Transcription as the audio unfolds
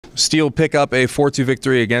Steel pick up a 4-2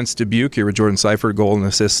 victory against Dubuque here with Jordan Seyfert, goal and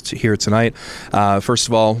assist here tonight. First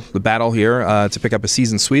of all, the battle here to pick up a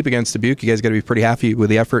season sweep against Dubuque. You guys got to be pretty happy with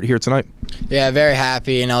the effort here tonight. Yeah, very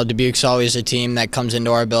happy. You know, Dubuque's always a team that comes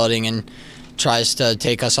into our building and tries to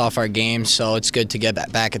take us off our game, so it's good to get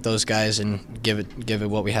back at those guys and give it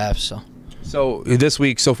what we have. So this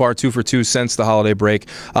week so far, 2 for 2 since the holiday break.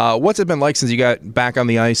 What's it been like since you got back on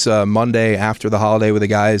the ice Monday after the holiday with the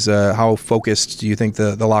guys? How focused do you think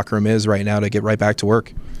the locker room is right now to get right back to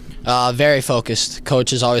work? Very focused.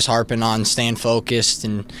 Coach is always harping on staying focused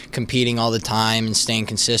and competing all the time and staying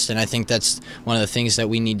consistent. I think that's one of the things that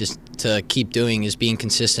we need to keep doing is being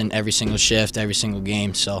consistent every single shift, every single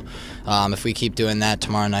game. So if we keep doing that,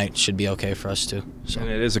 tomorrow night should be okay for us too. And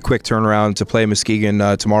it is a quick turnaround to play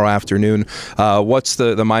Muskegon tomorrow afternoon. What's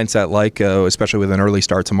the mindset like, especially with an early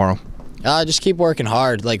start tomorrow? Just keep working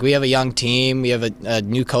hard. Like, we have a young team, we have a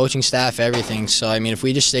new coaching staff, everything. So, I mean, if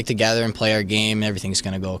we just stick together and play our game, everything's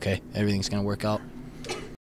going to go okay. Everything's going to work out.